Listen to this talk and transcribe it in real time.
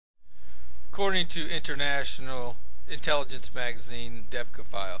According to international intelligence magazine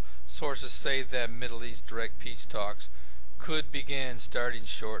debkafile, sources say that Middle East direct peace talks could begin starting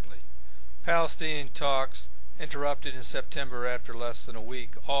shortly. Palestinian talks, interrupted in September after less than a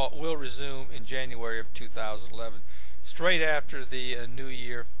week, will resume in January of 2011, straight after the new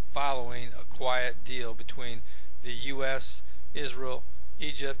year, following a quiet deal between the U.S., Israel,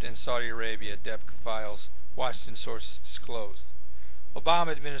 Egypt, and Saudi Arabia, debkafile's Washington sources disclosed.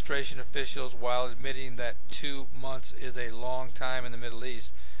 Obama administration officials, while admitting that 2 months is a long time in the Middle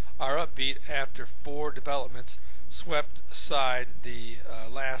East, are upbeat after 4 developments swept aside the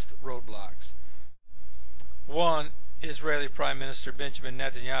last roadblocks. 1. Israeli Prime Minister Benjamin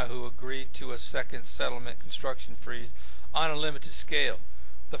Netanyahu agreed to a second settlement construction freeze on a limited scale.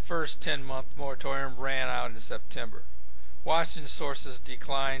 The first 10-month moratorium ran out in September. Washington sources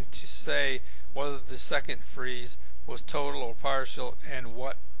declined to say whether the second freeze was total or partial and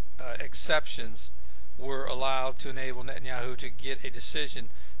what exceptions were allowed to enable Netanyahu to get a decision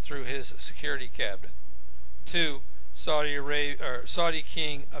through his security cabinet. 2. Saudi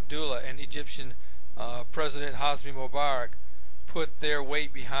King Abdullah and Egyptian President Hosni Mubarak put their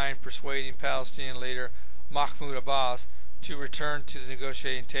weight behind persuading Palestinian leader Mahmoud Abbas to return to the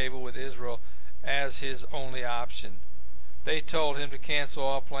negotiating table with Israel as his only option. They told him to cancel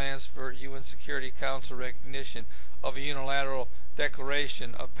all plans for UN Security Council recognition of a unilateral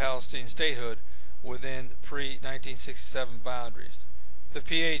declaration of Palestinian statehood within pre-1967 boundaries. The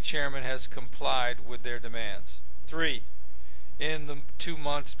PA chairman has complied with their demands. 3. In the 2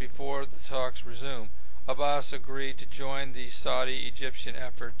 months before the talks resume, Abbas agreed to join the Saudi-Egyptian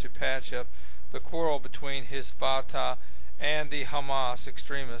effort to patch up the quarrel between his Fatah and the Hamas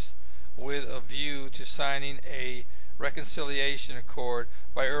extremists, with a view to signing a reconciliation accord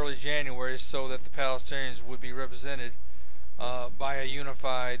by early January so that the Palestinians would be represented by a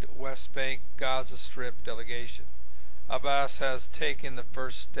unified West Bank Gaza Strip delegation. Abbas has taken the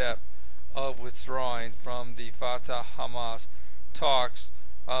first step of withdrawing from the Fatah-Hamas talks,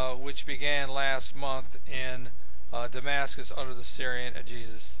 which began last month in Damascus under the Syrian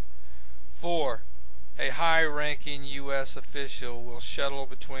aegis. 4. A high-ranking U.S. official will shuttle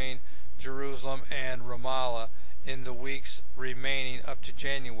between Jerusalem and Ramallah in the weeks remaining up to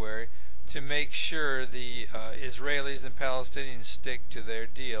January to make sure the Israelis and Palestinians stick to their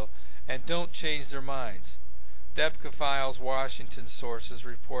deal and don't change their minds. debkafile's Washington sources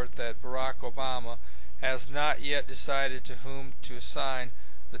report that Barack Obama has not yet decided to whom to assign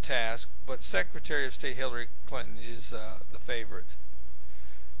the task, but Secretary of State Hillary Clinton is the favorite.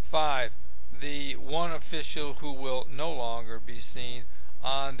 5. The one official who will no longer be seen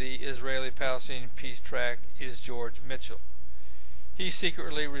on the Israeli-Palestinian peace track is George Mitchell. He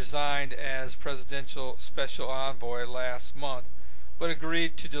secretly resigned as presidential special envoy last month, but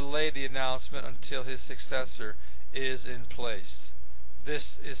agreed to delay the announcement until his successor is in place.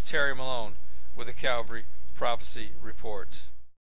 This is Terry Malone with the Calvary Prophecy Report.